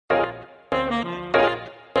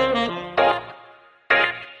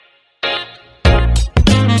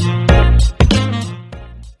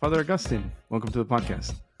Father Augustine, welcome to the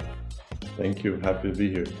podcast. Thank you. Happy to be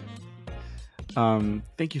here.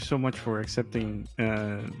 Thank you so much for accepting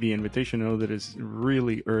the invitation. I know that it's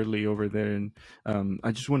really early over there, and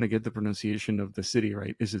I just want to get the pronunciation of the city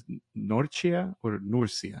right. Is it Norcia or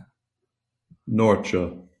Nurcia?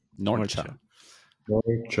 Norcia. Norcia.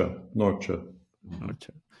 Norcia.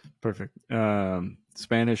 Perfect.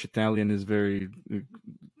 Spanish, Italian is very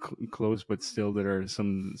close, but still there are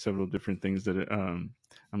several different things that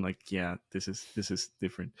I'm like, yeah, this is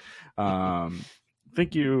different.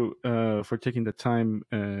 Thank you for taking the time.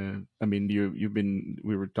 I mean,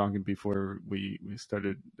 we were talking before we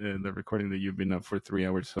started the recording that you've been up for 3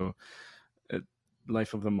 hours. So,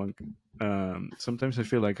 life of the monk. Sometimes I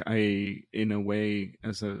feel like in a way,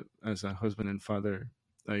 as a husband and father,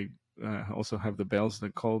 I also have the bells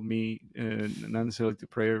that call me, not necessarily to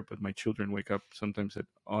prayer, but my children wake up sometimes at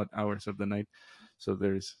odd hours of the night. So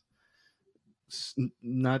there's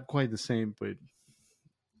not quite the same, but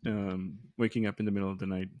waking up in the middle of the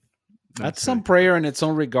night. That's some prayer in its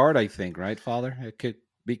own regard, I think, right, Father? It could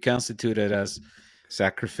be constituted as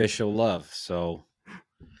sacrificial love. So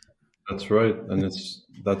that's right, and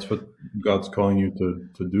that's what God's calling you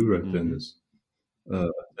to do right then is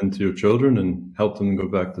attend to your children and help them go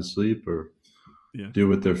back to sleep or deal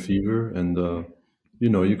with their fever, and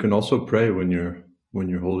you can also pray when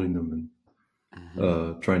you're holding them and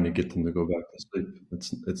trying to get them to go back to sleep.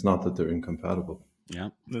 It's not that they're incompatible. Yeah,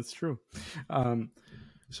 that's true.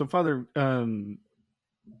 So, Father,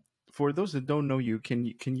 for those that don't know you, can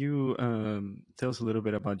you tell us a little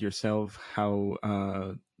bit about yourself? How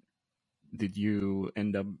did you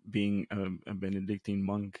end up being a Benedictine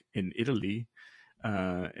monk in Italy,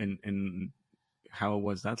 and how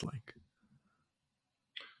was that like?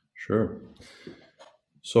 Sure.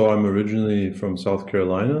 So I'm originally from South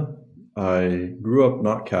Carolina. I grew up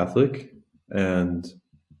not Catholic, and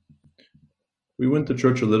we went to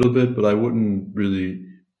church a little bit, but I wouldn't really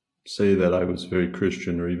say that I was very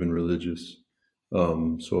Christian or even religious.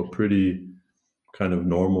 So a pretty kind of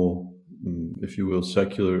normal, if you will,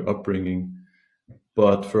 secular upbringing.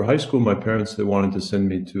 But for high school, my parents, they wanted to send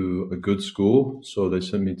me to a good school. So they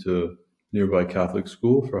sent me to nearby Catholic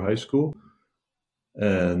school for high school.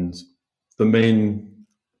 And the main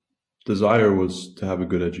desire was to have a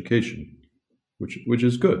good education, which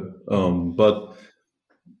is good. But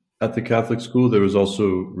at the Catholic school, there was also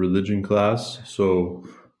religion class. So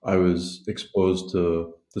I was exposed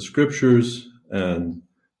to the scriptures and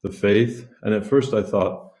the faith. And at first I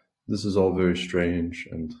thought, this is all very strange.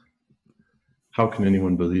 And how can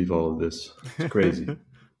anyone believe all of this? It's crazy.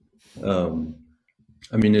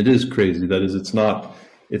 I mean, it is crazy. That is, it's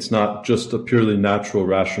not just a purely natural,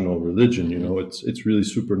 rational religion. It's really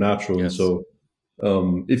supernatural. Yes. And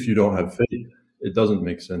so if you don't have faith, it doesn't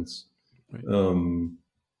make sense. Right.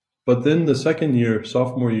 But then the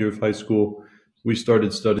sophomore year of high school, we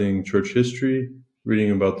started studying church history,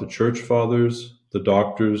 reading about the church fathers, the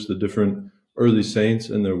doctors, the different early saints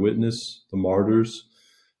and their witness, the martyrs.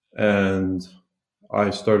 And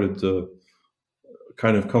I started to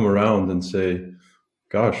kind of come around and say,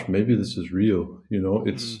 gosh, maybe this is real.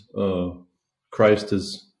 It's Christ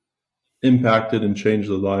has impacted and changed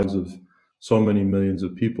the lives of so many millions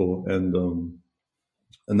of people. And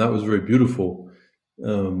that was very beautiful.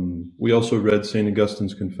 We also read St.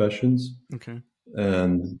 Augustine's Confessions. Okay.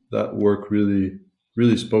 And that work really,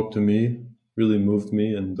 really spoke to me, really moved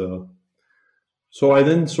me. And so I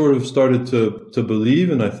then sort of started to believe,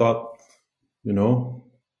 and I thought,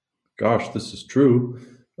 gosh, this is true.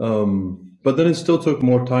 But then it still took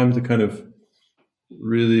more time to kind of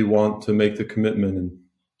really want to make the commitment and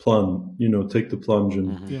plunge, take the plunge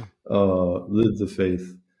and live the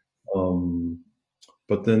faith.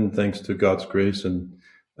 But then, thanks to God's grace and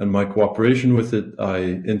my cooperation with it,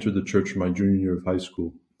 I entered the church in my junior year of high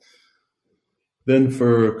school. Then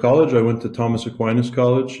for college, I went to Thomas Aquinas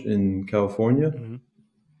College in California,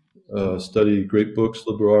 studied great books,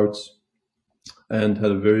 liberal arts, and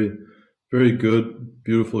had a very, very good,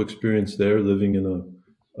 beautiful experience there, living in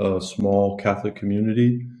a small Catholic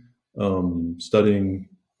community, studying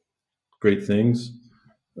great things,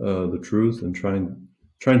 the truth, and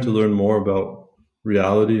trying to learn more about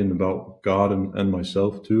reality and about God and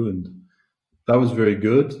myself too, and that was very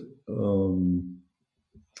good.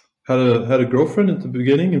 Had a girlfriend at the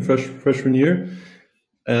beginning in freshman year,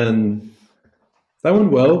 and that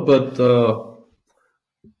went well. But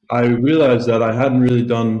I realized that I hadn't really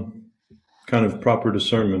done kind of proper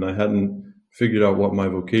discernment. I hadn't figured out what my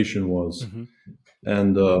vocation was,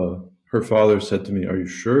 and her father said to me, "Are you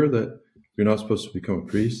sure that you're not supposed to become a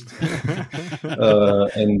priest?"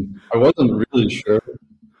 And I wasn't really sure.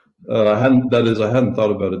 I hadn't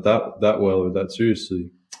thought about it that well or that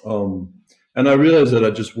seriously. And I realized that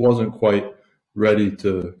I just wasn't quite ready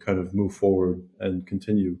to kind of move forward and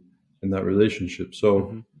continue in that relationship.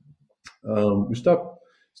 So Mhm. we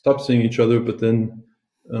stopped seeing each other. But then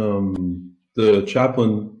the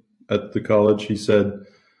chaplain at the college, he said,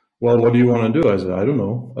 "Well, what do you want to do?" I said, "I don't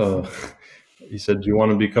know." He said, "Do you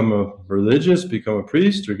want to become a religious, become a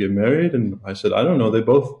priest, or get married?" And I said, "I don't know. They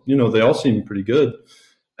both, they all seem pretty good."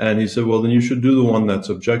 And he said, "Well, then you should do the one that's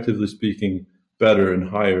objectively speaking better and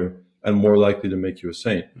higher and more likely to make you a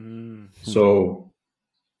saint." Mhm. So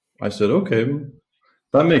I said, "Okay,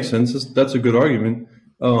 that makes sense. That's a good argument."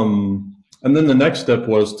 And then the next step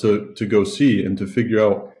was to go see and to figure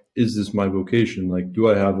out, is this my vocation? Like, do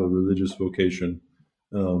I have a religious vocation?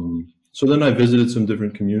 So then I visited some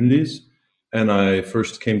different communities, and I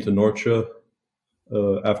first came to Norcia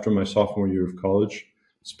after my sophomore year of college.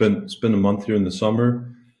 Spent a month here in the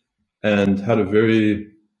summer, and had a very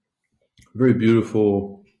very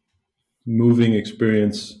beautiful, moving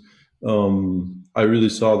experience. I really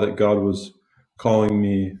saw that God was calling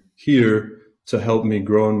me here to help me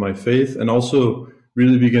grow in my faith, and also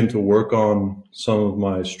really begin to work on some of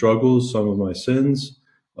my struggles, some of my sins.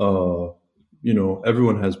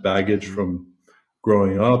 Everyone has baggage from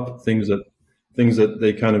growing up, things that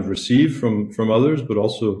they kind of receive from others, but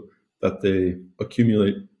also that they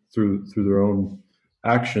accumulate through their own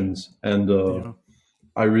actions. And Yeah.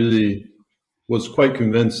 I really was quite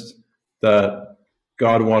convinced that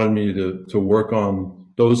God wanted me to work on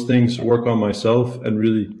those things, work on myself, and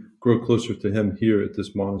really grow closer to Him here at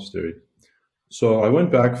this monastery. So I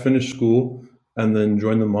went back, finished school, and then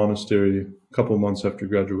joined the monastery a couple months after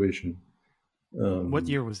graduation. What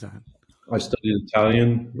year was that? I studied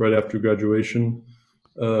Italian right after graduation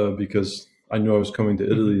because I knew I was coming to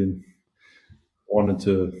Italy and wanted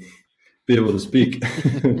to be able to speak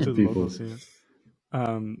To to the people. locals, yeah.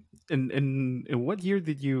 And in what year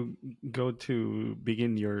did you go to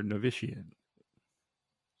begin your novitiate?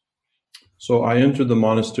 So I entered the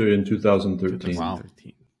monastery in 2013. Wow.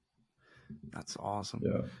 2013. That's awesome.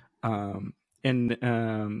 Yeah. And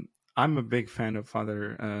I'm a big fan of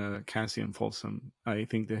Father Cassian Folsom. I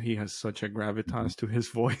think that he has such a gravitas to his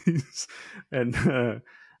voice, and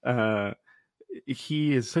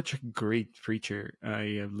he is such a great preacher.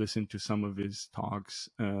 I have listened to some of his talks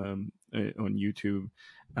on YouTube,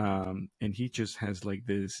 and he just has like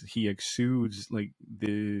this. He exudes like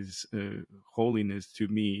this holiness, to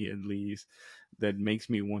me at least, that makes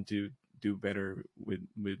me want to do better with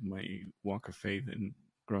my walk of faith and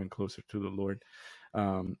growing closer to the Lord.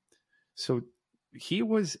 So he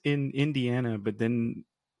was in Indiana, but then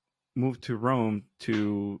moved to Rome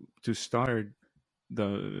to start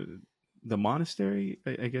the monastery.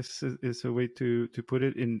 I guess is a way to put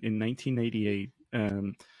it in 1988.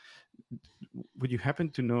 Would you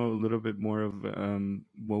happen to know a little bit more of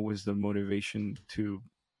what was the motivation to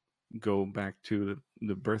go back to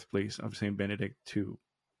the birthplace of Saint Benedict to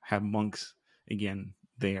have monks again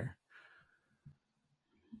there?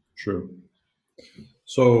 Sure.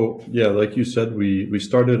 So yeah, like you said, we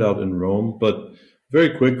started out in Rome, but very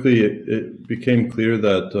quickly it became clear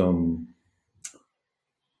that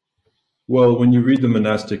well, when you read the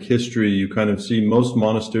monastic history, you kind of see most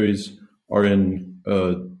monasteries are in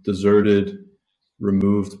deserted,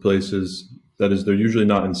 removed places. That is, they're usually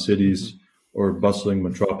not in cities or bustling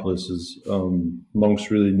metropolises. Monks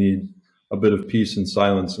really need a bit of peace and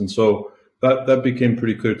silence, and so that became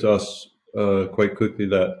pretty clear to us quite quickly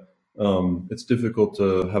that it's difficult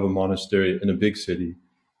to have a monastery in a big city.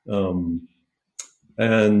 Um,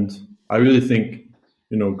 and I really think,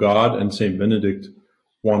 God and Saint Benedict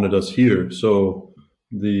wanted us here. So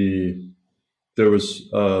there was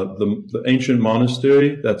the ancient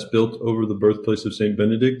monastery that's built over the birthplace of Saint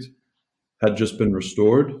Benedict had just been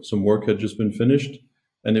restored. Some work had just been finished,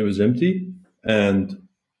 and it was empty. And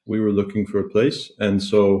we were looking for a place. And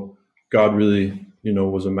so God really,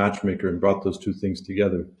 was a matchmaker and brought those two things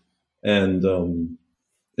together. And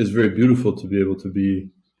it's very beautiful to be able to be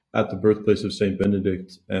at the birthplace of Saint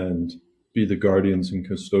Benedict and be the guardians and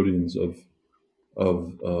custodians of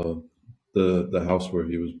the house where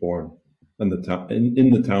he was born and the town in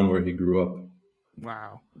the town where he grew up.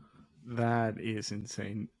 Wow, that is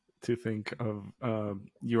insane to think of.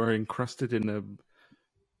 You are encrusted in a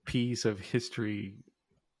piece of history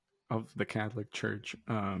of the Catholic Church.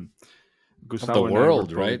 Gustavo and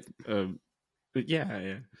world, I were right? both,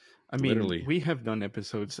 yeah. I mean, Literally. we have done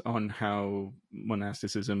episodes on how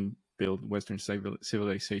monasticism built Western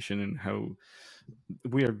civilization and how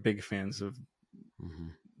we are big fans of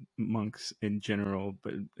monks in general,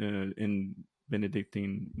 but in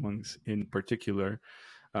Benedictine monks in particular.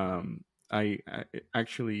 I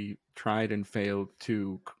actually tried and failed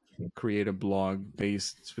to create a blog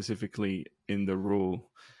based specifically in the rule,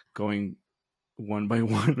 going one by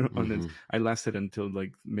one on it. I lasted until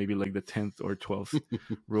like maybe like the 10th or 12th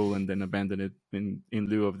rule, and then abandoned it in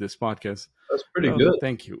lieu of this podcast. That's pretty good.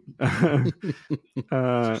 Thank you.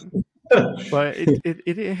 But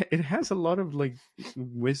it has a lot of like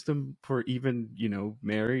wisdom for even, you know,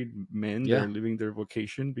 married men that are living their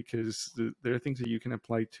vocation, because there are things that you can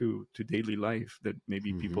apply to daily life that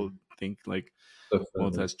maybe people think like, well,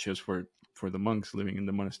 that's just for the monks living in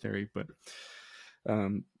the monastery. But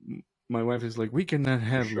my wife is like, we cannot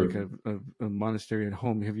have like a monastery at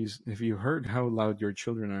home. Have you heard how loud your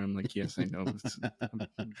children are? I'm like, yes, I know. I'm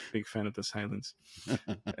a big fan of the silence,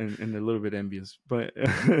 and a little bit envious. But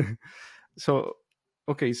so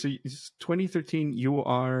okay, so it's 2013. You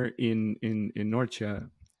are in Norcia,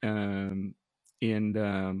 and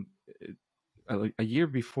a year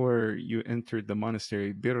before you entered the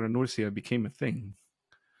monastery, Birra Nursia became a thing.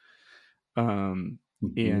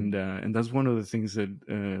 And that's one of the things that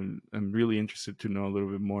I'm really interested to know a little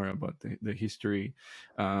bit more about the history.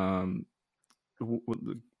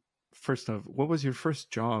 First off, what was your first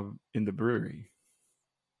job in the brewery?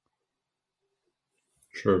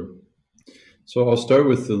 Sure. So I'll start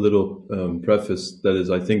with a little preface. That is,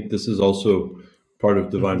 I think this is also part of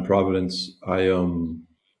divine providence.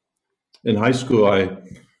 In high school,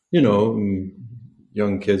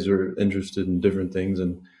 young kids are interested in different things,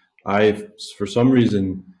 and I, for some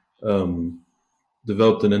reason,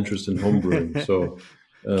 developed an interest in homebrewing. So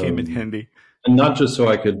came in handy, and not just so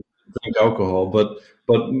I could drink alcohol, but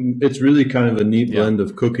it's really kind of a neat blend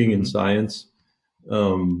of cooking and science,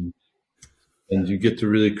 and you get to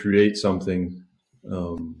really create something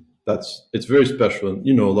it's very special.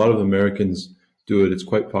 And a lot of Americans do it. It's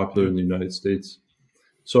quite popular in the United States.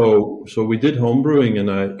 So we did homebrewing,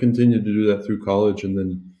 and I continued to do that through college, and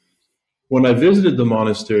then when I visited the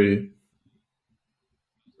monastery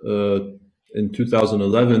in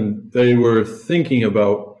 2011, they were thinking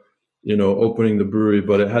about, opening the brewery,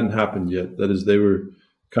 but it hadn't happened yet. That is, they were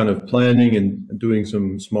kind of planning and doing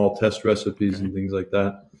some small test recipes and things like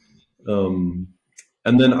that. And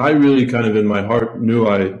then I really kind of in my heart knew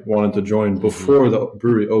I wanted to join before the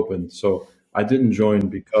brewery opened. So I didn't join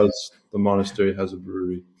because the monastery has a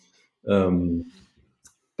brewery.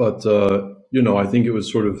 But I think it was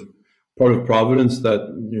sort of part of providence that,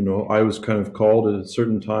 I was kind of called at a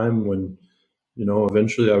certain time when,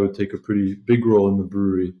 eventually I would take a pretty big role in the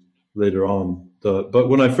brewery later on. But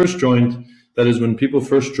when I first joined, that is, when people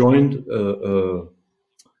first joined,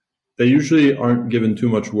 they usually aren't given too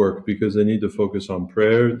much work because they need to focus on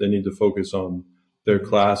prayer. They need to focus on their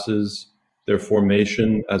classes, their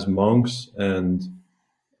formation as monks, and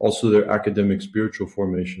also their academic spiritual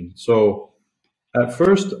formation. So at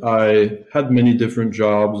first, I had many different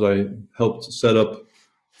jobs. I helped set up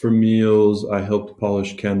for meals. I helped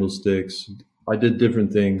polish candlesticks. I did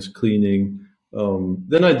different things, cleaning.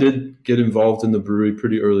 Then I did get involved in the brewery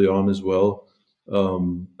pretty early on as well,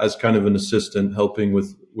 as kind of an assistant, helping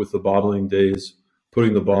with the bottling days,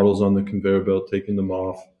 putting the bottles on the conveyor belt, taking them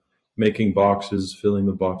off, making boxes, filling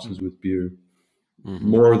the boxes with beer.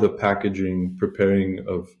 More the packaging, preparing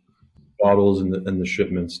of bottles and the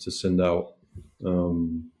shipments to send out.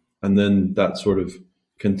 And then that sort of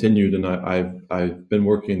continued, and I've been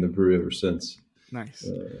working in the brewery ever since. Nice.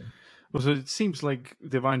 Well, so it seems like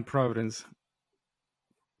divine providence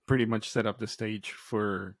pretty much set up the stage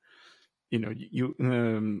for, you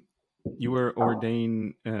were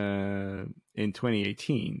ordained in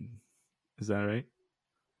 2018. Is that right?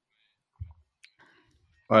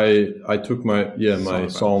 I took my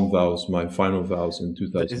psalm vows, my final vows in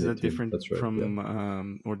 2018. Is that different That's right,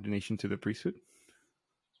 from ordination to the priesthood?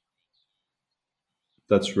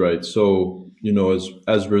 That's right. So,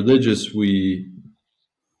 as religious,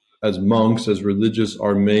 as monks, as religious,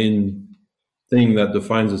 our main thing that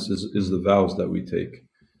defines us is the vows that we take.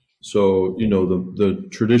 So, the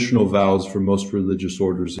traditional vows for most religious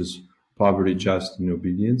orders is poverty, chastity, and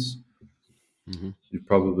obedience. You've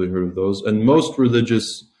probably heard of those. And most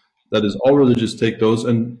religious, that is, all religious take those,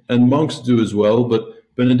 and monks do as well, but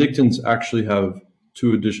Benedictines actually have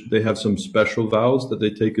they have some special vows that they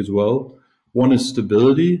take as well. One is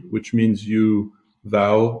stability, which means you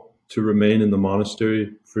vow to remain in the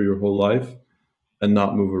monastery for your whole life and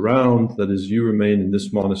not move around. That is, you remain in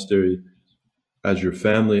this monastery as your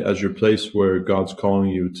family, as your place where God's calling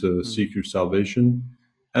you to seek your salvation.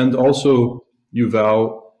 And also you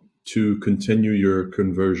vow to continue your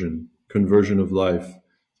conversion of life.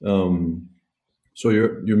 So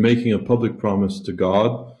you're making a public promise to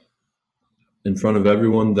God in front of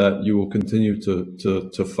everyone that you will continue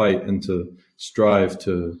to fight and to strive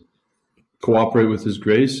to cooperate with His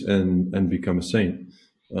grace and become a saint.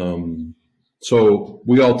 So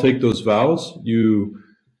we all take those vows.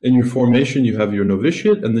 In your formation, you have your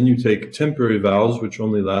novitiate, and then you take temporary vows, which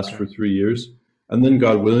only last for 3 years. And then,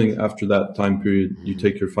 God willing, after that time period, you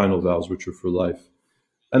take your final vows, which are for life.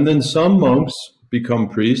 And then some monks become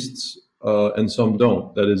priests, and some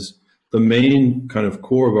don't. That is, the main kind of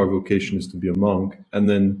core of our vocation is to be a monk. And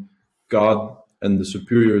then God and the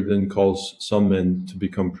superior then calls some men to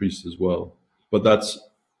become priests as well. But that's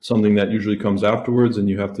something that usually comes afterwards, and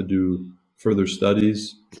you have to do further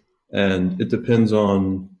studies. And it depends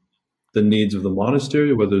on the needs of the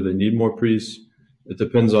monastery, whether they need more priests. It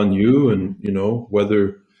depends on you and,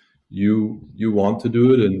 whether you want to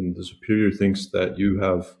do it and the superior thinks that you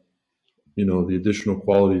have, the additional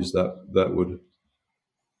qualities that would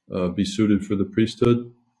be suited for the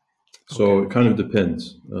priesthood. So It kind of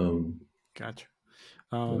depends. Gotcha.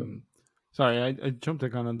 Sorry, I jumped the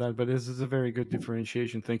gun on that, but this is a very good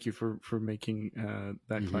differentiation. Thank you for making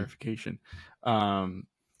that clarification.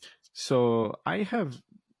 So I have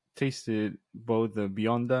tasted both the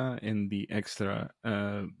Bionda and the Extra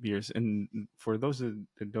beers. And for those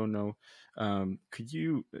that don't know, could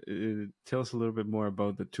you tell us a little bit more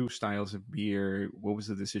about the two styles of beer? What was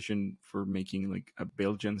the decision for making like a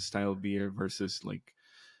Belgian style beer versus like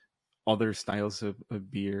other styles of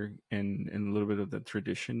beer, and a little bit of the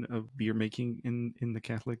tradition of beer making in the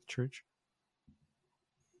Catholic Church?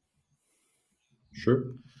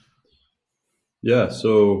 Sure. Yeah,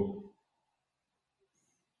 so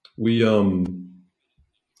we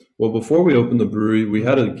before we opened the brewery, we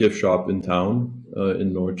had a gift shop in town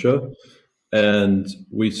in Norcia, and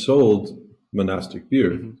we sold monastic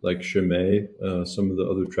beer like Chimay, some of the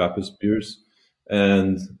other Trappist beers,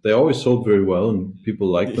 and they always sold very well, and people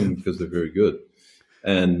liked them because they're very good.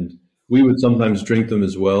 And we would sometimes drink them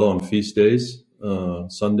as well on feast days,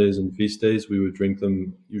 Sundays and feast days. We would drink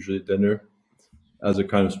them usually at dinner as a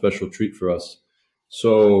kind of special treat for us.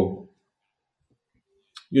 So,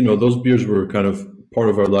 those beers were kind of part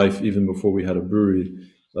of our life even before we had a brewery.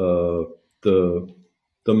 The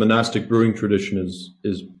monastic brewing tradition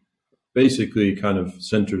is basically kind of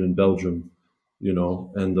centered in Belgium,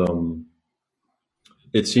 and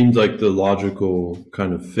it seemed like the logical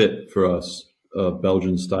kind of fit for us,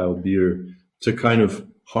 Belgian style beer, to kind of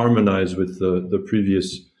harmonize with the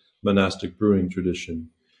previous monastic brewing tradition.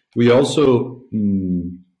 We also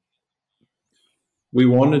we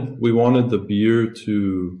wanted the beer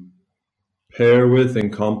to pair with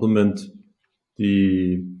and complement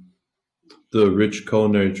the rich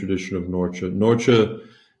culinary tradition of Norcia. Norcia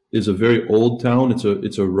is a very old town.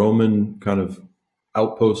 It's a Roman kind of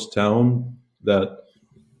outpost town that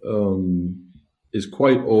is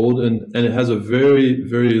quite old, and it has a very,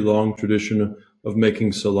 very long tradition of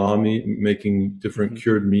making salami, making different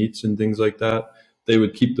cured meats and things like that. They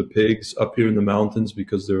would keep the pigs up here in the mountains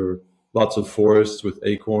because there were lots of forests with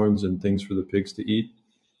acorns and things for the pigs to eat.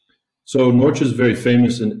 So Norcia is very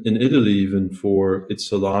famous in Italy even for its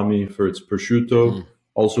salami, for its prosciutto,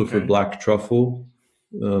 also for black truffle,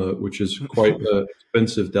 which is quite an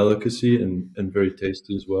expensive delicacy and very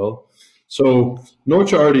tasty as well. So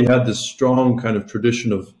Norcia already had this strong kind of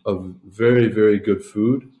tradition of very, very good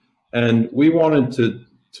food. And we wanted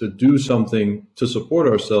to do something to support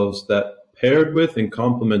ourselves that paired with and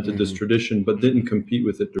complemented this tradition, but didn't compete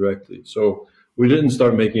with it directly. So we didn't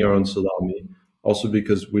start making our own salami, also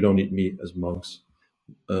because we don't eat meat as monks.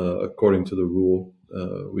 According to the rule,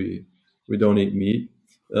 we don't eat meat.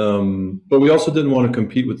 But we also didn't want to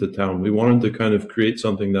compete with the town. We wanted to kind of create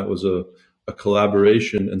something that was a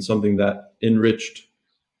collaboration and something that enriched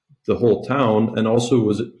the whole town, and also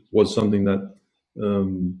was something that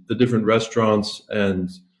the different restaurants and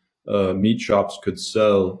meat shops could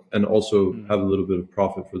sell and also have a little bit of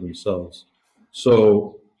profit for themselves.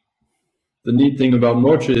 So the neat thing about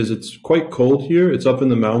Norcia is it's quite cold here. It's up in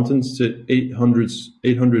the mountains to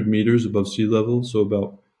 800 meters above sea level, so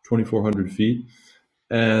about 2,400 feet.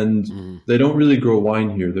 And they don't really grow wine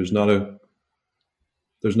here. There's not a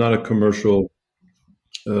commercial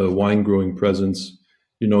wine growing presence.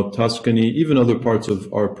 Tuscany, even other parts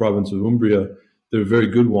of our province of Umbria, they're very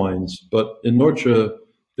good wines. But in Norcia,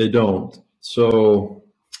 they don't. So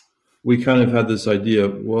we kind of had this idea,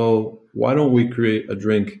 well, why don't we create a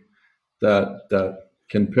drink that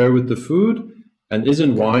can pair with the food and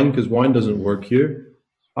isn't wine, because wine doesn't work here.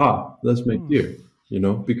 Let's make beer,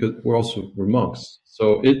 because we're monks.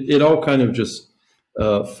 So it all kind of just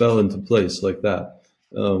fell into place like that.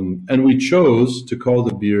 And we chose to call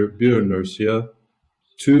the beer Norcia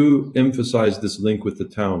to emphasize this link with the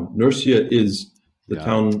town. Nursia is the Got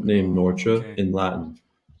town name Norcia Okay. in Latin.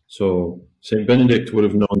 So Saint Benedict would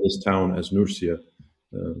have known this town as Nursia.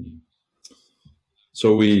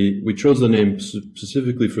 So we chose the name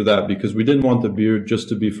specifically for that because we didn't want the beer just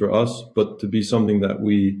to be for us, but to be something that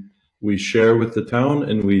we share with the town,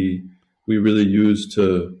 and we really use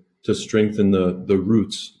to strengthen the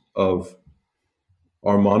roots of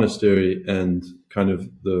our monastery and kind of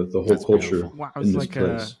the whole That's culture beautiful. Wow, in it's this like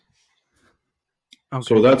place. okay,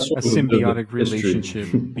 So that's a sort of a bit of the symbiotic history. relationship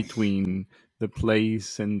between the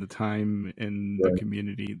place and the time and the Right.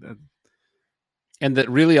 community. That And that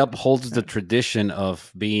really upholds the tradition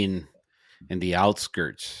of being in the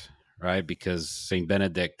outskirts, right? Because Saint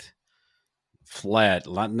Benedict fled,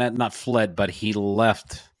 not fled, but he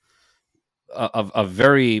left a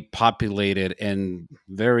very populated and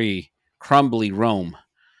very crumbly Rome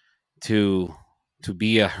to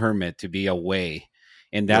be a hermit, to be away.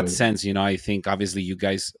 In that Right. sense, I think obviously you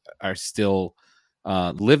guys are still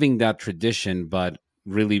living that tradition, but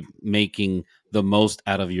really making the most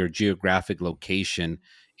out of your geographic location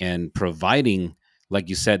and providing, like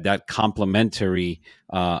you said, that complementary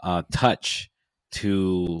touch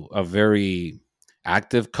to a very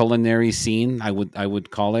active culinary scene. I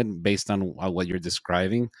would call it, based on what you're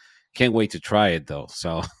describing. Can't wait to try it though.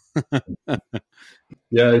 So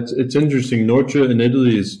Yeah, it's interesting. Norcia in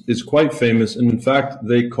Italy is quite famous, and in fact,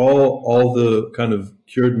 they call all the kind of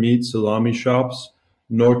cured meat salami shops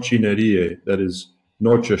Norcinerie. That is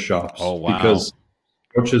Norcia shops, Oh, wow. because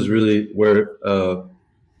Norcia is really where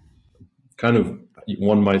kind of,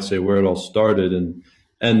 one might say, where it all started,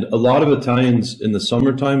 and a lot of Italians in the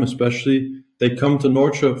summertime, especially, they come to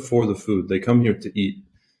Norcia for the food. They come here to eat.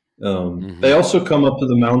 They also come up to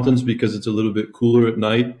the mountains because it's a little bit cooler at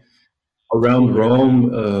night. Around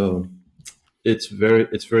Rome, it's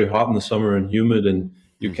very hot in the summer and humid, and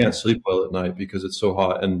you can't sleep well at night because it's so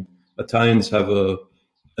hot. And Italians have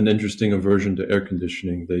an interesting aversion to air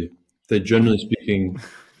conditioning. They generally speaking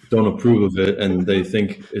don't approve of it, and they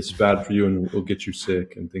think it's bad for you and will get you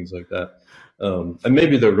sick and things like that. And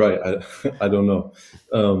maybe they're right. I don't know.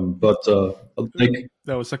 But like,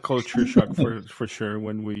 that was a culture shock for sure.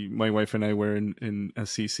 When my wife and I were in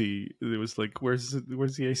Assisi, it was like, where's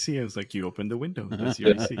the AC? I was like, you open the window, that's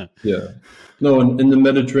your AC. yeah, no. In the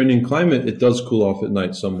Mediterranean climate, it does cool off at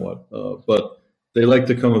night somewhat, but they like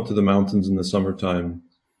to come up to the mountains in the summertime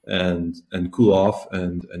and cool off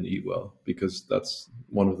and eat well, because that's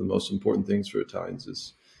one of the most important things for Italians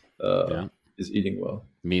is eating well.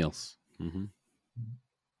 meals. Mm-hmm.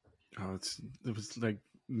 Oh, it was like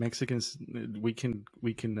Mexicans.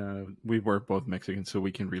 We were both Mexican, so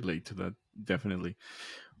we can relate to that definitely.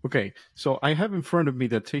 Okay, so I have in front of me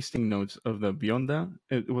the tasting notes of the Bionda.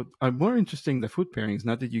 I'm more interested in the food pairings.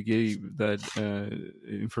 Not that you gave that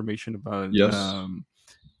information about Yes.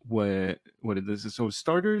 What it is. So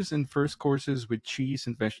starters and first courses with cheese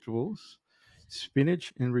and vegetables,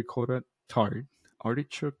 spinach and ricotta tart,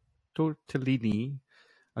 artichoke tortellini,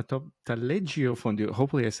 a top taleggio fondue.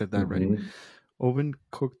 Hopefully I said that right. Mhm. Oven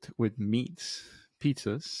cooked with meats,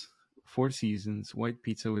 pizzas, Four Seasons, white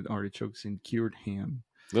pizza with artichokes and cured ham.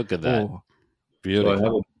 Look at that. So Oh, I Beautiful.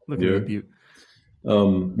 have a look here. at that beauty.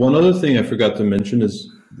 One other thing I forgot to mention is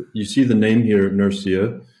you see the name here,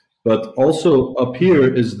 Nursia, but also up here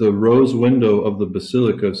is the rose window of the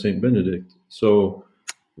Basilica of Saint Benedict. So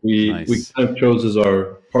we Nice. kind of chose as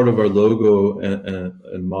our part of our logo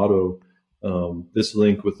and motto this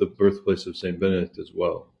link with the birthplace of Saint Benedict as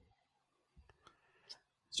well.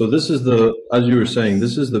 So this is as you were saying,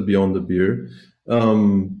 this is the Bionda beer.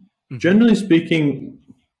 Generally speaking,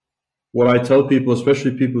 what I tell people,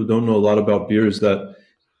 especially people who don't know a lot about beer, is that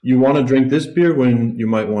you want to drink this beer when you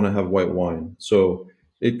might want to have white wine. So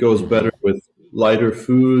it goes better with lighter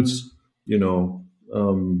foods,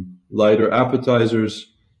 lighter appetizers,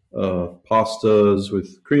 pastas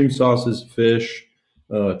with cream sauces, fish,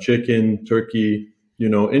 chicken, turkey,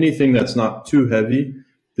 anything that's not too heavy.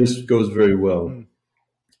 This goes very well.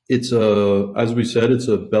 It's as we said, it's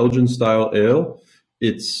a Belgian style ale.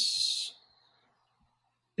 It's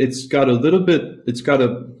got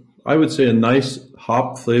I would say, a nice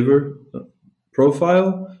hop flavor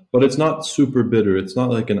profile, but it's not super bitter. It's not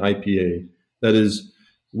like an IPA. That is,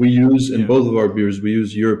 we use in both of our beers, we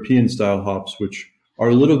use European style hops, which are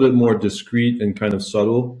a little bit more discreet and kind of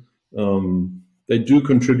subtle. They do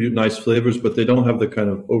contribute nice flavors, but they don't have the kind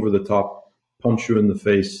of over the top punch you in the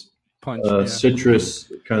face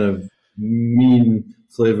citrus kind of mean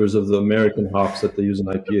flavors of the American hops that they use in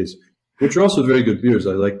IPAs, which are also very good beers.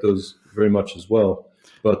 I like those very much as well.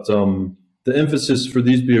 But the emphasis for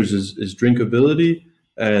these beers is drinkability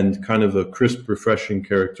and kind of a crisp, refreshing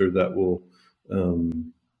character that will,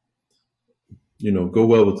 go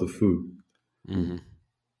well with the food. Mm-hmm.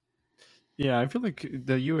 Yeah, I feel like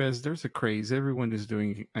the U.S. there's a craze. Everyone is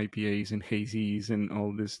doing IPAs and hazies and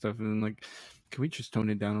all this stuff, and like, can we just tone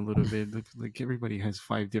it down a little bit? Like everybody has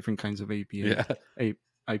 5 different kinds of IPAs,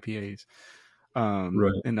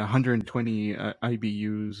 Right. and 120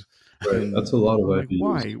 IBUs. Right. And that's a lot of like,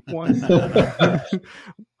 IBUs.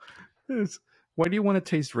 Why do you want to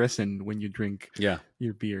taste resin when you drink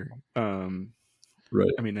your beer?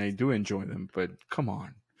 Right. I mean, I do enjoy them, but come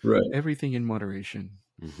on. Right. Everything in moderation.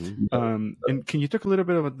 Mm-hmm. And can you talk a little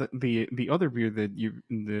bit about the other beer that you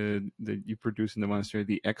produce in the monastery,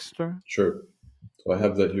 the Extra? Sure. So I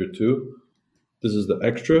have that here too. This is the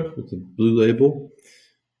Extra with the blue label.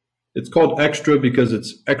 It's called Extra because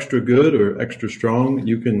it's extra good or extra strong.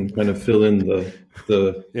 You can kind of fill in the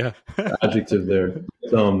adjective there.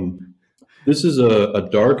 This is a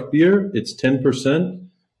dark beer. It's 10%,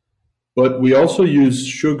 but we also use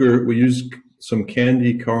sugar. We use some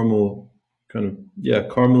candy caramel,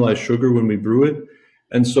 caramelized sugar when we brew it.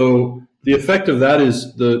 And so the effect of that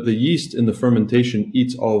is the yeast in the fermentation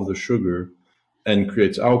eats all of the sugar and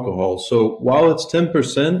creates alcohol. So while it's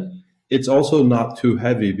 10%, it's also not too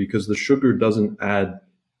heavy because the sugar doesn't add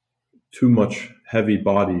too much heavy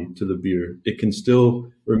body to the beer. It can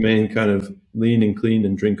still remain kind of lean and clean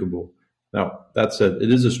and drinkable. Now, that said,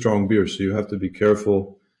 it is a strong beer, so you have to be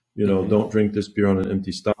careful. Don't drink this beer on an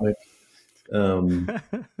empty stomach.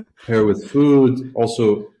 Pair with food,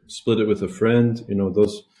 also split it with a friend.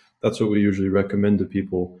 That's what we usually recommend to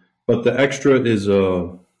people. But the Extra is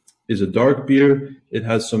a dark beer. It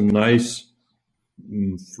has some nice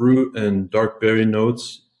fruit and dark berry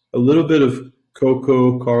notes, a little bit of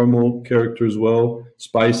cocoa caramel character as well,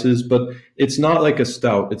 spices, but it's not like a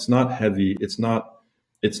stout. It's not heavy. It's not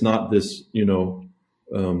this,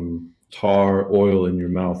 tar oil in your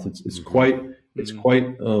mouth. It's quite crisp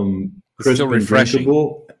still and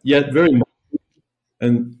drinkable, yet very mild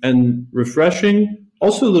and refreshing.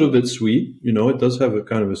 Also a little bit sweet. It does have a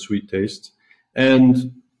kind of a sweet taste.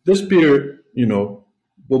 And this beer,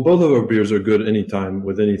 both of our beers are good anytime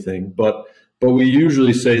with anything, but we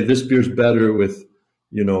usually say this beer's better with,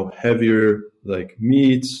 heavier like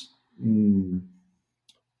meats,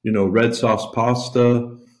 red sauce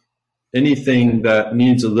pasta, anything that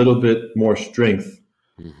needs a little bit more strength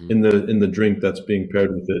in the drink that's being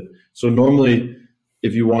paired with it. So normally,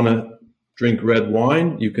 if you want to drink red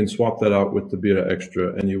wine, you can swap that out with the Birra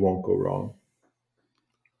Extra and you won't go wrong.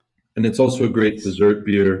 And it's also a great dessert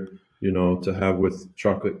beer, to have with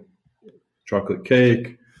chocolate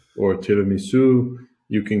cake or tiramisu.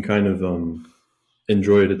 You can kind of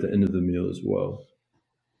enjoy it at the end of the meal as well.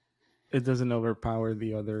 It doesn't overpower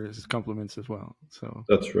the other compliments as well. So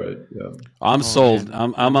that's right. Yeah, I'm sold.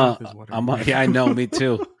 Man. Yeah, I know. Me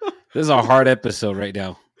too. This is a hard episode right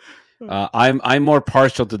now. I'm more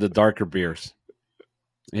partial to the darker beers.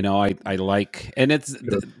 I like, and it's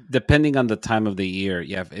depending on the time of the year.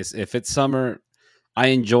 Yeah, if it's summer, I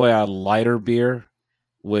enjoy a lighter beer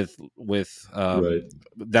with right.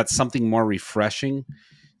 That's something more refreshing.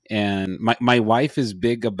 And my wife is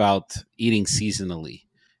big about eating seasonally,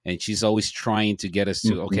 and she's always trying to get us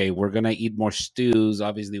to okay, we're gonna eat more stews.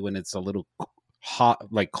 Obviously, when it's a little hot,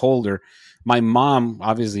 like colder. My mom,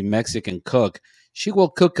 obviously Mexican cook, she will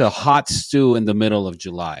cook a hot stew in the middle of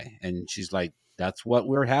July, and she's like, that's what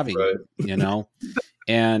we're having, right.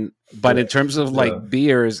 But in terms of like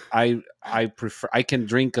beers, I prefer, I can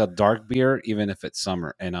drink a dark beer even if it's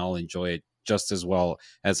summer, and I'll enjoy it just as well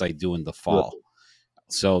as I do in the fall.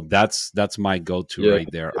 So that's my go-to right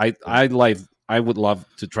there. I would love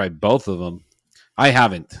to try both of them. I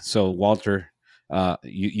haven't. So Walter,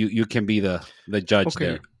 you can be the judge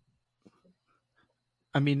there.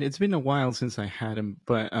 I mean, it's been a while since I had him,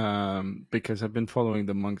 but because I've been following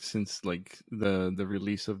the monks since like the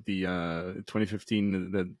release of the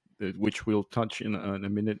 2015, which we'll touch in a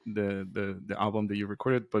minute, the album that you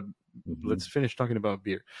recorded. But let's finish talking about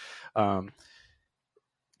beer.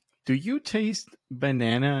 Do you taste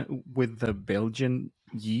banana with the Belgian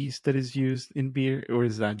yeast that is used in beer, or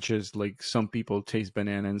is that just like some people taste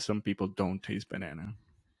banana and some people don't taste banana?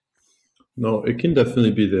 No, it can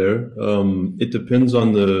definitely be there. It depends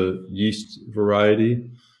on the yeast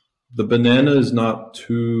variety. The banana is not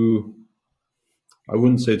too, I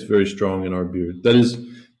wouldn't say it's very strong in our beer. That is,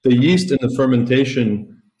 the yeast in the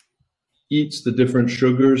fermentation eats the different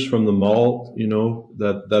sugars from the malt,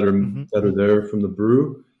 that are there from the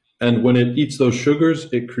brew. And when it eats those sugars,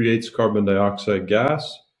 it creates carbon dioxide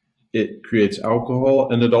gas, it creates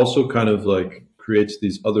alcohol, and it also kind of like creates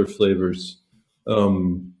these other flavors.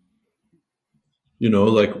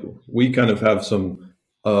 like we kind of have some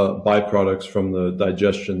byproducts from the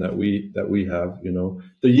digestion that we have.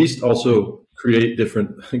 The yeast also create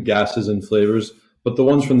different gases and flavors, but the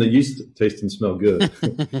ones from the yeast taste and smell good.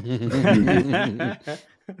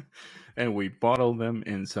 And we bottle them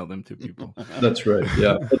and sell them to people. That's right.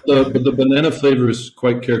 Yeah, but the banana flavor is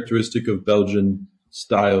quite characteristic of Belgian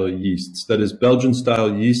style yeasts. That is, Belgian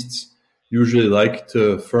style yeasts usually like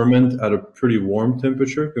to ferment at a pretty warm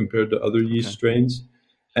temperature compared to other yeast strains,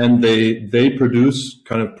 and they produce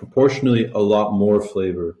kind of proportionally a lot more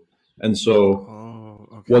flavor. And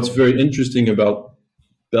so, what's very interesting about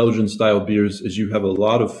Belgian style beers is you have a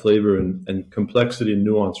lot of flavor and complexity and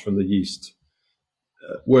nuance from the yeast.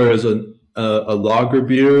 Whereas a lager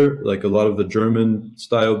beer, like a lot of the German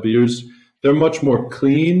style beers, they're much more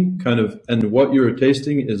clean, kind of, and what you're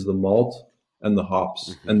tasting is the malt and the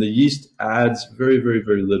hops, and the yeast adds very, very,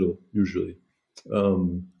 very little usually.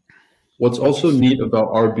 What's also neat about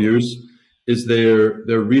our beers is they're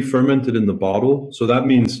re-fermented in the bottle, so that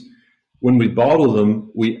means when we bottle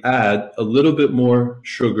them, we add a little bit more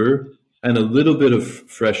sugar and a little bit of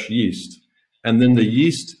fresh yeast, and then the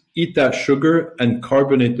yeast eat that sugar and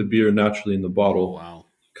carbonate the beer naturally in the bottle. Wow.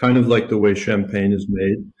 Kind of like the way champagne is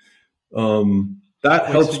made. That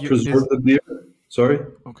helps preserve the beer. Sorry?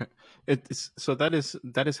 Okay. So that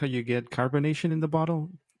is how you get carbonation in the bottle?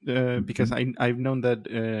 Because I've known that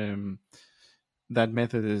that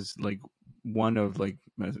method is like one of like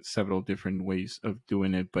several different ways of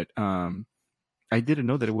doing it, but I didn't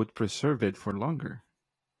know that it would preserve it for longer.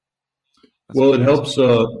 Well, it helps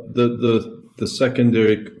the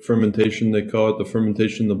secondary fermentation, they call it, the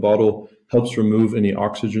fermentation in the bottle helps remove any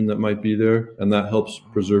oxygen that might be there, and that helps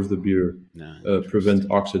preserve the beer,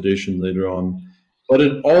 prevent oxidation later on. But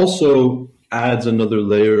it also adds another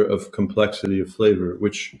layer of complexity of flavor,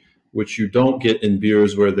 which you don't get in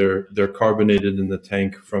beers where they're carbonated in the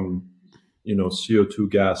tank from, CO2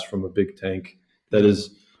 gas from a big tank.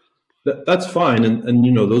 That's fine, and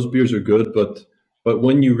those beers are good, but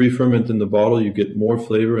when you re-ferment in the bottle, you get more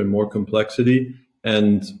flavor and more complexity.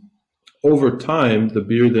 And over time, the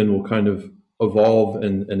beer then will kind of evolve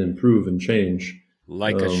and improve and change.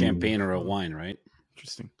 Like a champagne or a wine, right?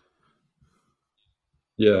 Interesting.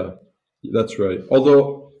 Yeah, that's right.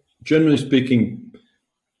 Although, generally speaking,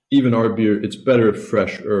 even our beer, it's better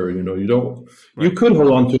fresher. You could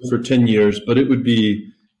hold on to it for 10 years, but it would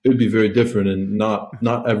be very different, and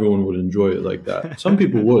not everyone would enjoy it like that. Some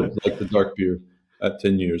people would, like the dark beer at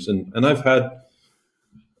 10 years. And I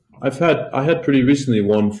had pretty recently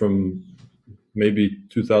one from maybe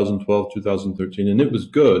 2012, 2013, and it was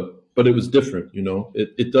good, but it was different,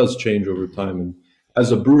 it does change over time. And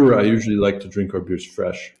as a brewer, I usually like to drink our beers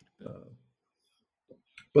fresh.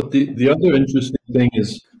 But the other interesting thing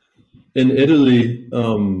is in Italy,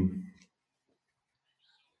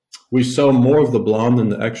 we sell more of the blonde than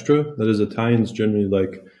the extra. That is, Italians generally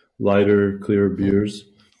like lighter, clearer beers.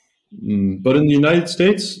 But in the United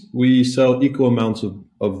States, we sell equal amounts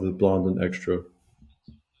of the blonde and extra.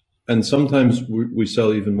 And sometimes we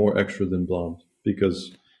sell even more extra than blonde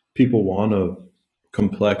because people want a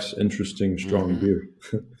complex, interesting, strong beer.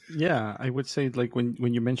 Yeah, I would say like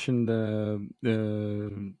when you mentioned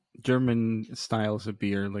the German styles of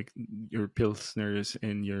beer, like your Pilsners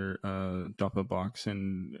and your Doppelbocks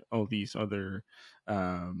and all these other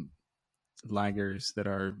lagers that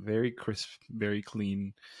are very crisp, very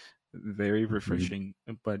clean, very refreshing,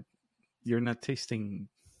 but you're not tasting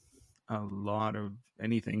a lot of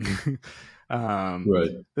anything.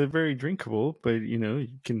 Right. They're very drinkable, but you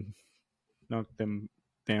can knock them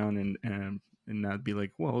down and not be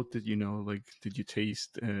like, well, did you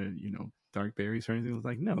taste dark berries or anything?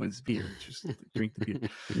 Like, no, it's beer. Just drink the beer.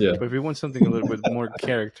 Yeah. But if you want something a little bit more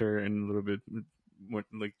character and a little bit more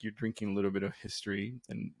like you're drinking a little bit of history,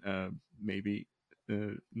 and maybe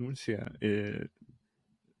Nursia,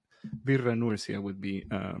 Birra Nursia would be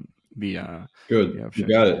the good. The option.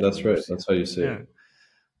 You got it. That's right. That's how you say it.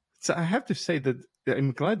 So I have to say that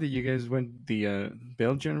I'm glad that you guys went the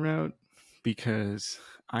Belgian route, because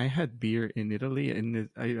I had beer in Italy and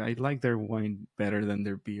I like their wine better than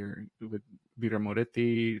their beer. With Birra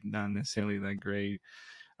Moretti, not necessarily that great.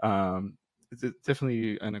 It's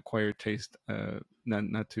definitely an acquired taste.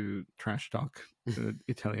 Not to trash talk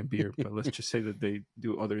Italian beer, but let's just say that they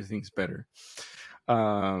do other things better.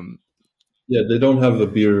 Yeah, they don't have a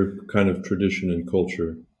beer kind of tradition and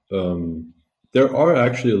culture. There are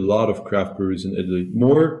actually a lot of craft breweries in Italy.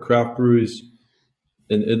 More craft breweries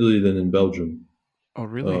in Italy than in Belgium. Oh,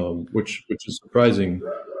 really? Which is surprising,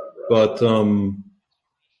 but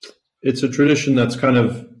it's a tradition that's kind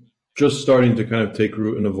of just starting to kind of take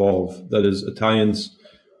root and evolve. That is, Italians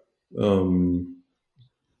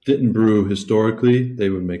didn't brew historically, they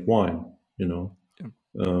would make wine, you know.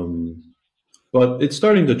 But it's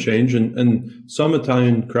starting to change, and some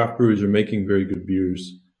Italian craft breweries are making very good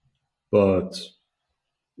beers, but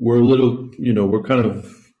we're a little, we're kind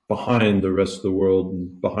of behind the rest of the world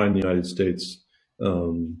and behind the United States.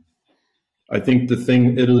 I think the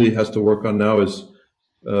thing Italy has to work on now is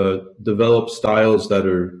develop styles that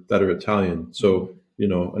are Italian. So,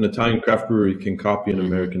 an Italian craft brewery can copy an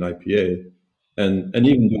American IPA and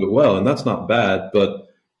even do it well, and that's not bad, but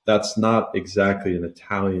that's not exactly an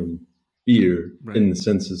Italian beer, right, in the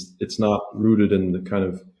sense it's not rooted in the kind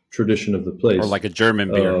of tradition of the place. Or like a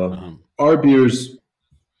German beer. Our beers,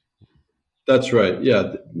 that's right.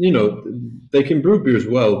 Yeah, they can brew beers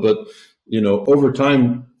well, but over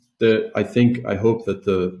time, I hope that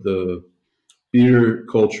the beer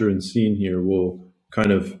culture and scene here will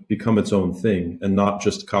kind of become its own thing and not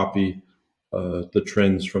just copy the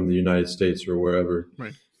trends from the United States or wherever.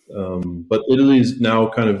 Right. But Italy is now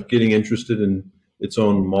kind of getting interested in its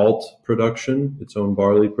own malt production, its own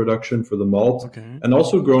barley production for the malt, okay, and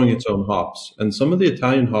also growing its own hops. And some of the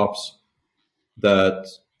Italian hops that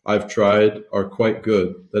I've tried are quite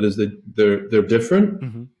good. That is, they're different.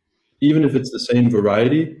 Mm-hmm. Even if it's the same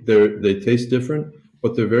variety, they taste different,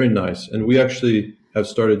 but they're very nice. And we actually have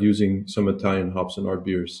started using some Italian hops in our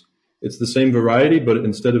beers. It's the same variety, but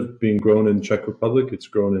instead of being grown in Czech Republic, it's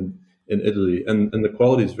grown in Italy, and the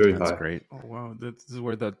quality is very high. That's great. Oh wow, this is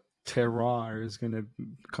where the terroir is going to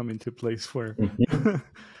come into place for. Mm-hmm.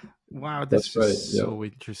 Wow, that's right. So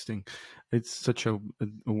interesting. It's such a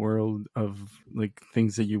world of like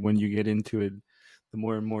things that when you get into it, the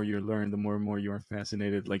more and more you learn, the more and more you are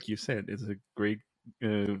fascinated. Like you said, it's a great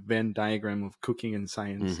Venn diagram of cooking and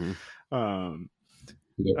science.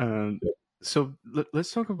 Mm-hmm. So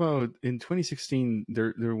let's talk about, in 2016,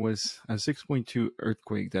 there was a 6.2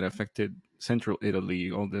 earthquake that affected central Italy,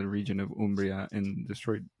 all the region of Umbria, and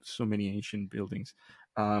destroyed so many ancient buildings.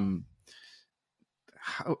 How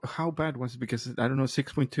bad was it? Because I don't know,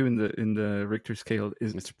 6.2 in the Richter scale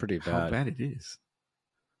it's pretty bad. How bad it is.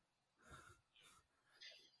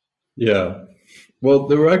 Yeah. Well,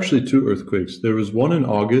 there were actually two earthquakes. There was one in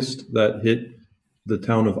August that hit the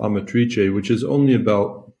town of Amatrice, which is only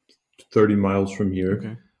about 30 miles from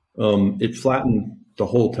here. Okay. It flattened the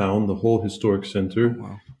whole town, the whole historic center. Oh,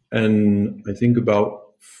 wow. And I think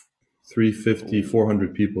about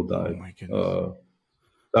 400 people died. Oh my goodness.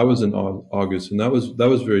 That was in August, and that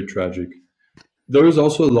was very tragic. There was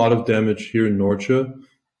also a lot of damage here in Norcia,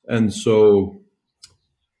 and so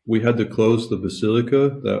we had to close the basilica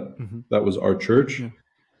that was our church, yeah.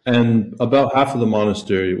 And about half of the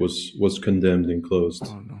monastery was condemned and closed,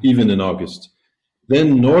 even in August.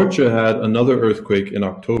 Then Norcia had another earthquake in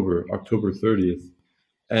October 30th,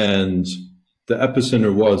 and the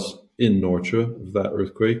epicenter was in Norcia of that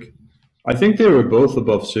earthquake. I think they were both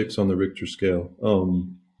above 6 on the Richter scale.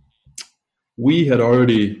 We had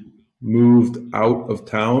already moved out of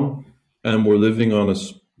town and were living on a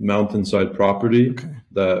mountainside property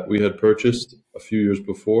that we had purchased a few years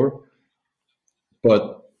before.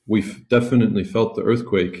 But we definitely felt the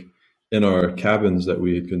earthquake in our cabins that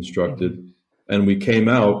we had constructed. And we came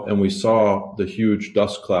out and we saw the huge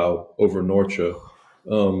dust cloud over Norcia.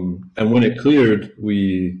 And when it cleared,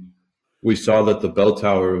 we saw that the bell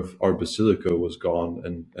tower of our basilica was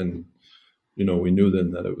gone, and we knew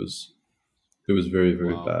then that it was very,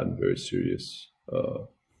 very bad and very serious.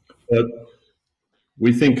 But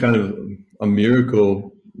we think kind of a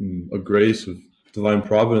miracle, a grace of divine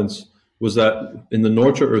providence, was that in the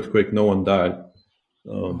Norcia earthquake, no one died.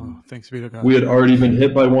 Thanks be to God. We had already been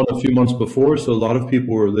hit by one a few months before, so a lot of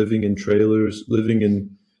people were living in trailers, living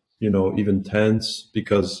in, even tents,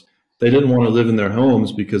 because they didn't want to live in their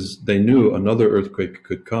homes because they knew another earthquake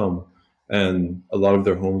could come, and a lot of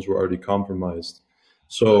their homes were already compromised.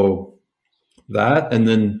 So that, and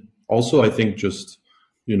then also I think just,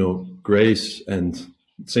 grace and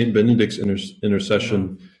Saint Benedict's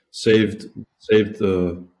intercession saved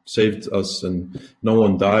us, and no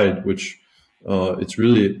one died, which it's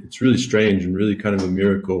really strange and really kind of a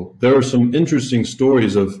miracle. There are some interesting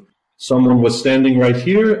stories of someone was standing right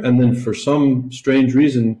here, and then for some strange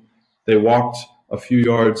reason, they walked a few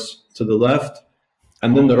yards to the left,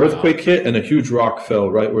 and then the earthquake hit and a huge rock fell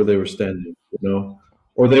right where they were standing,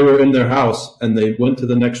 Or they were in their house and they went to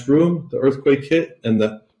the next room, the earthquake hit, and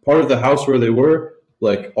the part of the house where they were,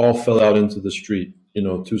 all fell out into the street,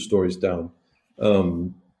 2 stories down.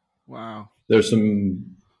 Wow. There's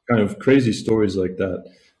some kind of crazy stories like that.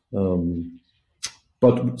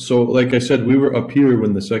 But so, like I said, we were up here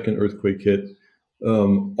when the second earthquake hit.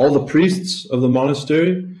 All the priests of the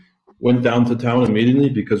monastery went down to town immediately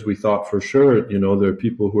because we thought for sure, there are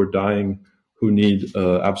people who are dying who need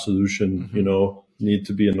absolution, need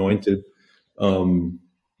to be anointed.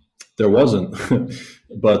 There wasn't,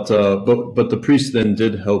 but the priest then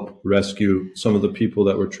did help rescue some of the people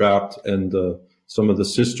that were trapped, and some of the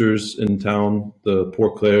sisters in town, the Poor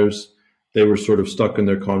Clares, they were sort of stuck in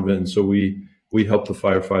their convent, and so we helped the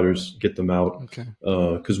firefighters get them out,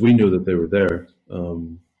 because we knew that they were there.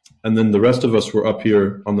 And then the rest of us were up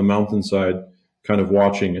here on the mountainside, kind of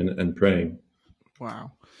watching and praying.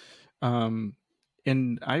 Wow.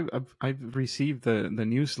 And I've received the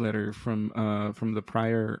newsletter from the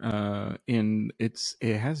prior, and it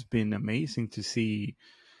has been amazing to see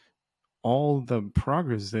all the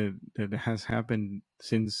progress that has happened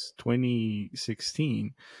since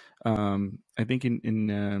 2016. I think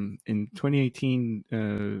in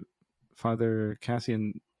 2018, Father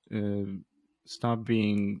Cassian stopped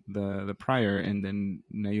being the prior, and then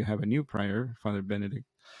now you have a new prior, Father Benedict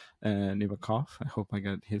Nivakov. I hope I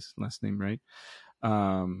got his last name right.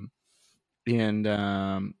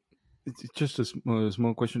 It's just a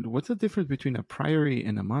small question. What's the difference between a priory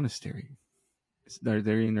and a monastery? Are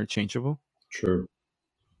they interchangeable? Sure.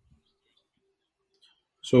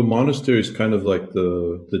 So monastery is kind of like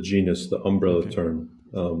the genus, the umbrella term.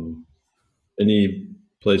 Any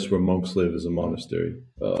place where monks live is a monastery.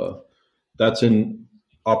 That's in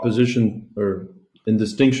opposition or in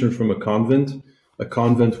distinction from a convent. A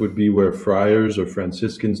convent would be where friars or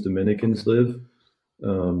Franciscans, Dominicans live.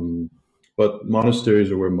 But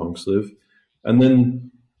monasteries are where monks live. And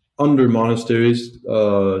then under monasteries,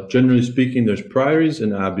 generally speaking, there's priories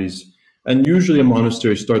and abbeys. And usually a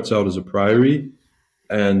monastery starts out as a priory,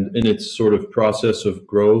 and in its sort of process of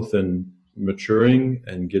growth and maturing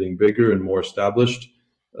and getting bigger and more established,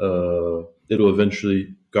 it'll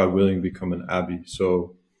eventually, God willing, become an abbey.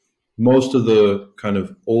 So most of the kind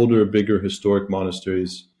of older, bigger historic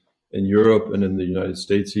monasteries in Europe and in the United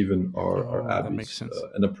States even are abbeys. That makes sense.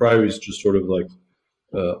 And a priory is just sort of like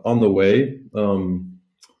on the way.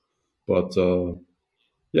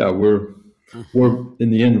 Yeah, we're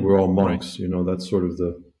in the end, we're all monks. Right. That's sort of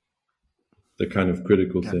the kind of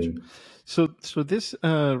critical thing. So this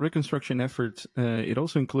reconstruction effort, it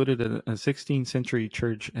also included a 16th century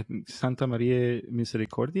church at Santa Maria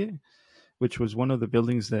Misericordiae, which was one of the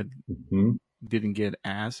buildings that didn't get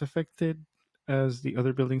as affected as the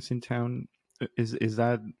other buildings in town. Was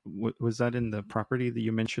that in the property that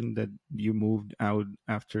you mentioned that you moved out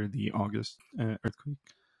after the August earthquake?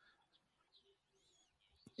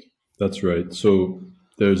 That's right. So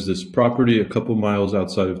there's this property a couple miles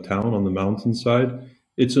outside of town on the mountainside.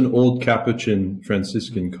 It's an old Capuchin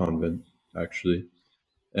Franciscan convent, actually.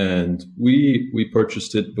 And we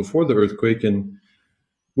purchased it before the earthquake, and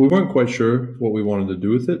we weren't quite sure what we wanted to do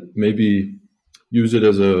with it. Maybe use it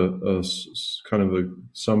as a kind of a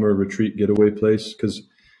summer retreat getaway place. Because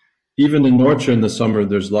even in Norcia in the summer,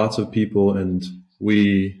 there's lots of people, and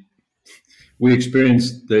we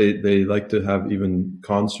experienced they like to have even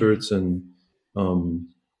concerts and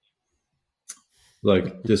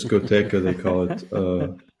like discoteca, they call it,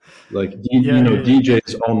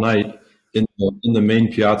 DJs all night in the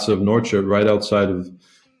main piazza of Norcia, right outside of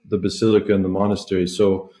the basilica and the monastery.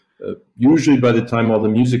 So usually by the time all the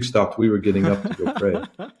music stopped, we were getting up to go pray.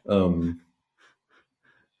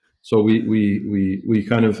 So we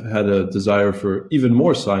kind of had a desire for even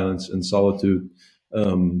more silence and solitude.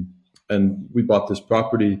 And we bought this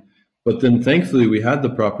property, but then thankfully we had the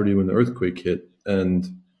property when the earthquake hit, and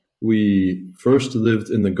we first lived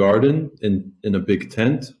in the garden in a big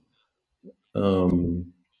tent,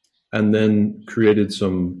 and then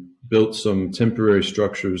built some temporary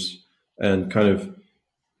structures and kind of,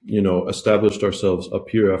 established ourselves up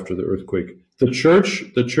here after the earthquake. The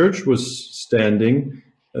church was standing.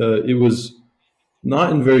 It was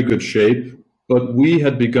not in very good shape, but we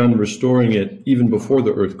had begun restoring it even before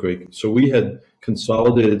the earthquake. So we had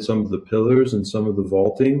consolidated some of the pillars and some of the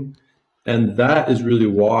vaulting, and that is really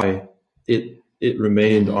why it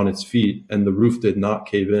remained on its feet and the roof did not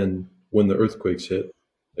cave in when the earthquakes hit.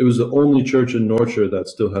 It was the only church in Norcia that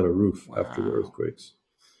still had a roof after the earthquakes.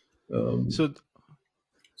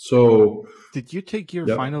 So did you take your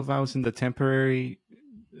final vows in the temporary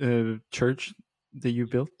church that you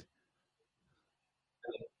built?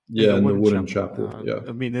 Yeah, in the wooden chapel.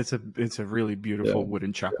 I mean, it's a really beautiful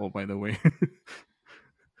wooden chapel, by the way.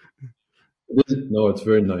 No, it's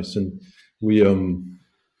very nice, and we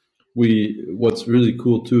what's really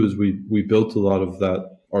cool too is we built a lot of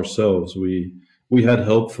that ourselves. We had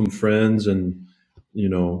help from friends and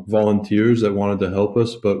volunteers that wanted to help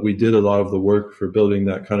us, but we did a lot of the work for building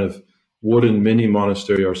that kind of wooden mini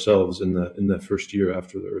monastery ourselves in the first year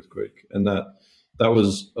after the earthquake, and that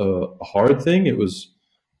was a hard thing. It was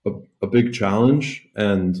a big challenge,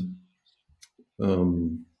 and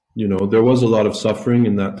there was a lot of suffering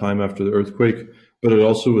in that time after the earthquake, but it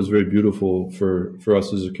also was very beautiful for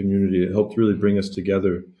us as a community. It helped really bring us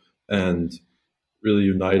together and really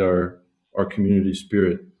unite our community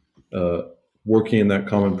spirit, working in that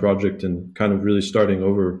common project and kind of really starting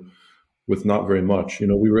over with not very much.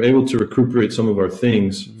 We were able to recuperate some of our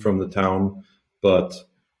things from the town, but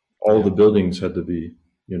all the buildings had to be,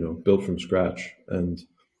 built from scratch. And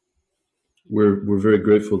we're very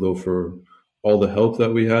grateful though for all the help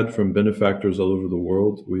that we had from benefactors all over the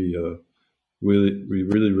world. We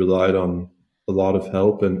really relied on a lot of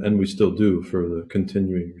help, and we still do for the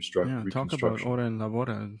continuing reconstruction. Talk about Ora and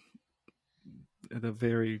Labora at a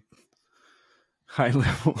very high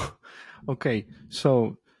level. Okay,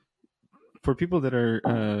 so for people that are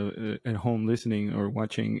at home listening or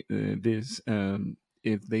watching this,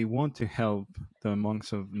 if they want to help the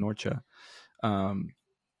monks of Norcia,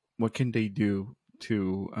 what can they do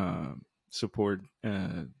to support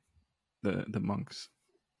the monks?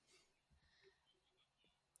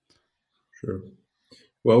 Sure.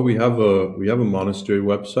 Well, we have a monastery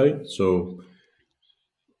website, so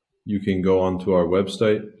you can go onto our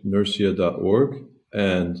website, nurcia.org,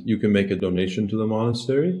 and you can make a donation to the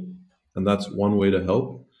monastery, and that's one way to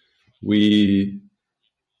help. We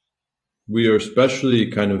are especially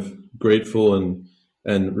kind of grateful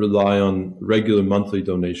and rely on regular monthly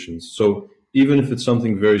donations. So even if it's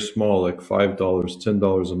something very small, like $5,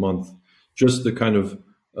 $10 a month, just the kind of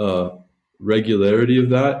regularity of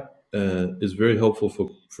that is very helpful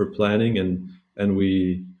for planning, and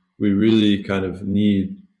we really kind of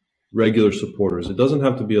need regular supporters. It doesn't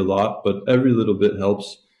have to be a lot, but every little bit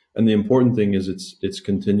helps. And the important thing is it's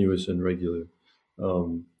continuous and regular.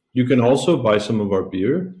 You can also buy some of our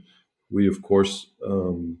beer. We, of course,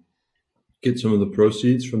 get some of the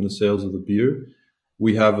proceeds from the sales of the beer.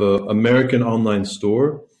 We have an American online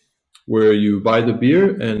store where you buy the beer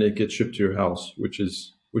and it gets shipped to your house, which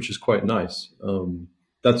is quite nice.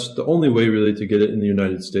 That's the only way really to get it in the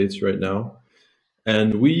United States right now.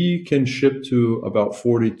 And we can ship to about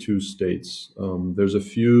 42 states. There's a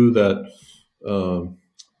few that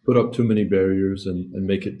put up too many barriers and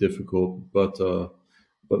make it difficult, but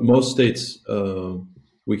most states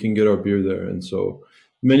we can get our beer there. And so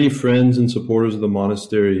many friends and supporters of the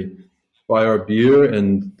monastery buy our beer,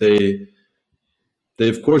 and they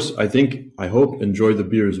of course, I hope enjoy the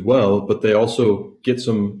beer as well, but they also get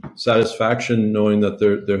some satisfaction knowing that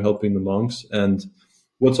they're helping the monks. And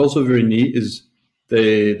what's also very neat is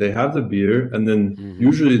they have the beer, and then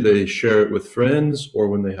usually they share it with friends or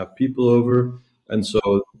when they have people over. And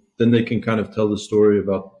so then they can kind of tell the story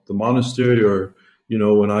about the monastery, or,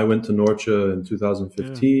 when I went to Norcia in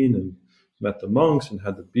 2015 and met the monks and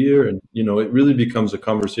had the beer, and, it really becomes a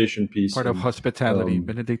conversation piece. Part of hospitality,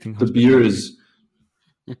 Benedictine the hospitality. beer is...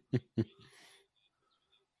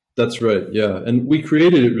 That's right. Yeah. And we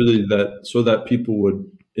created it really so that people would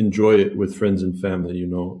enjoy it with friends and family.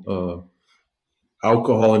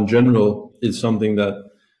 Alcohol in general is something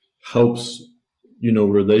that helps,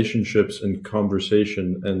 relationships and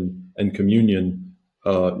conversation and communion,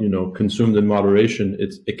 consumed in moderation.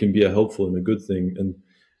 It can be a helpful and a good thing. And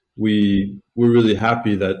we're really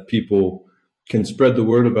happy that people can spread the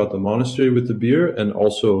word about the monastery with the beer, and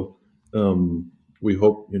also, we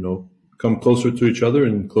hope, come closer to each other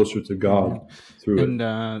and closer to God through it. And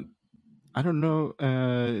I don't know,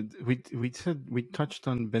 we touched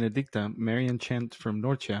on Benedicta, Marian Chant from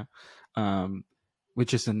Norcia,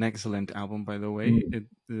 which is an excellent album, by the way.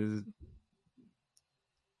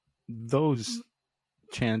 Those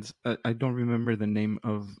chants, I don't remember the name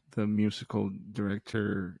of the musical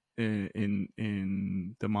director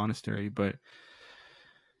in the monastery, but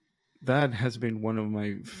that has been one of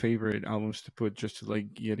my favorite albums to put, just to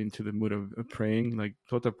get into the mood of praying. Like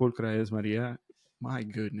Tota Pulcra es Maria. My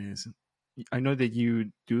goodness. I know that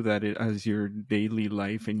you do that as your daily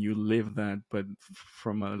life and you live that, but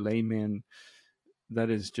from a layman, that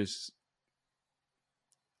is just,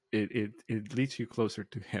 it leads you closer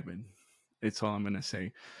to heaven. It's all I'm going to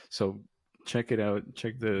say. So check it out.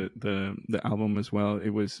 Check the album as well. It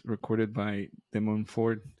was recorded by De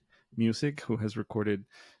Montfort Music, who has recorded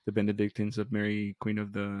the Benedictines of Mary, Queen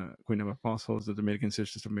of Apostles, the Dominican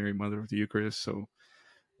Sisters of Mary, Mother of the Eucharist. So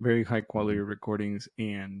very high quality recordings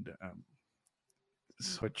and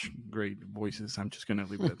such great voices. I'm just gonna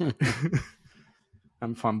leave it at that.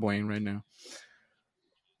 I'm fanboying right now.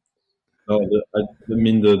 No,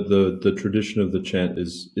 the tradition of the chant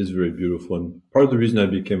is very beautiful, and part of the reason I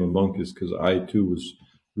became a monk is because I too was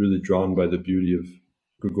really drawn by the beauty of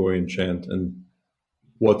Gregorian chant. And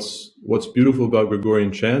what's beautiful about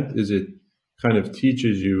Gregorian chant is it kind of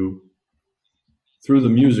teaches you through the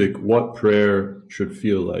music what prayer should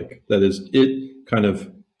feel like. That is, it kind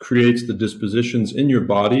of creates the dispositions in your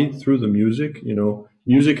body through the music. You know,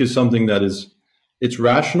 music is something that it's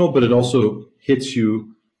rational, but it also hits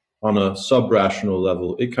you on a sub-rational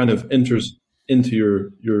level. It kind of enters into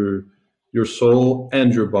your soul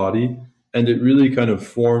and your body, and it really kind of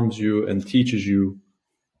forms you and teaches you.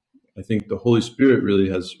 I think the Holy Spirit really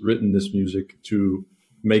has written this music to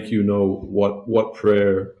make you know what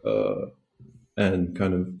prayer and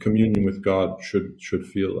kind of communion with God should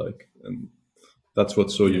feel like. And that's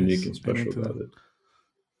what's so unique and special about it.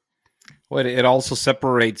 Well, it also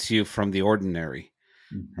separates you from the ordinary,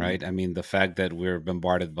 right? I mean, the fact that we're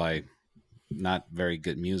bombarded by not very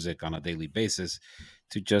good music on a daily basis,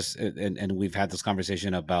 to just and we've had this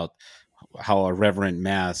conversation about how a reverent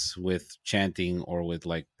mass with chanting or with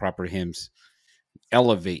like proper hymns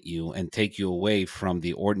elevate you and take you away from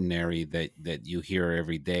the ordinary that you hear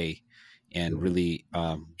every day, and really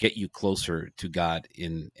get you closer to God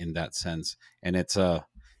in that sense. And it's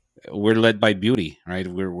we're led by beauty, right?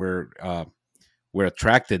 We're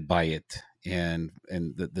attracted by it, and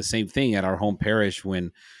the same thing at our home parish.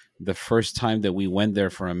 When the first time that we went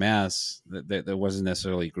there for a mass, there wasn't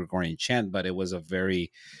necessarily Gregorian chant, but it was a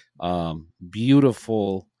very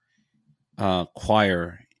beautiful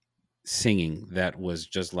choir singing that was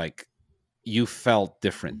just like, you felt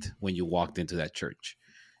different when you walked into that church.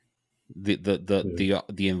 The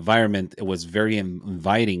environment, it was very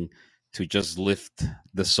inviting to just lift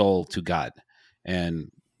the soul to God.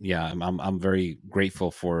 And yeah, I'm very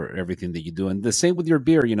grateful for everything that you do. And the same with your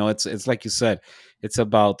beer. You know, it's like you said, it's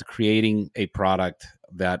about creating a product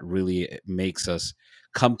that really makes us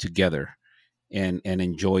come together and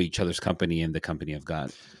enjoy each other's company and the company of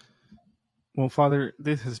God. Well, Father,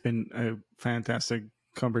 this has been a fantastic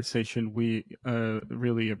conversation. We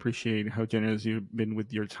really appreciate how generous you've been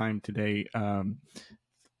with your time today. And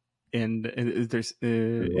there's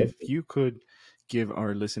if you could give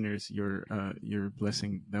our listeners your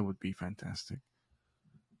blessing, that would be fantastic.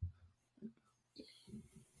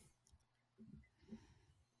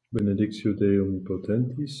 Benedictio Dei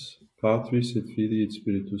omnipotentis, Patris et Filii et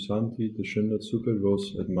Spiritus Sancti, descendat super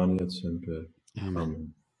vos et maneat semper.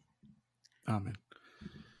 Amen. Amen.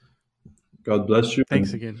 God bless you.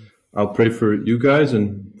 Thanks again. I'll pray for you guys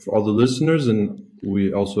and for all the listeners, and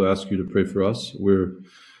we also ask you to pray for us. We're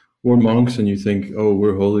monks, and you think, oh,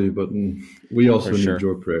 we're holy, but we also need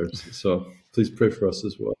your prayers. So please pray for us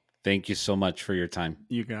as well. Thank you so much for your time.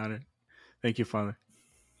 You got it. Thank you, Father.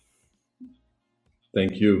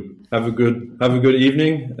 Thank you. Have a good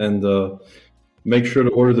evening, and make sure to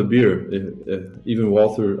order the beer. Even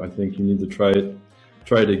Walter, I think you need to try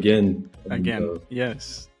it again. Again,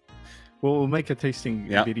 yes. We'll make a tasting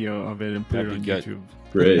video of it and put it on YouTube.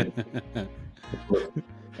 Great.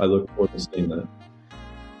 I look forward to seeing that.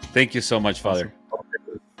 Thank you so much, Father.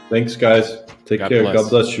 Thanks, guys. Take care. God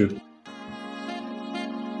bless you.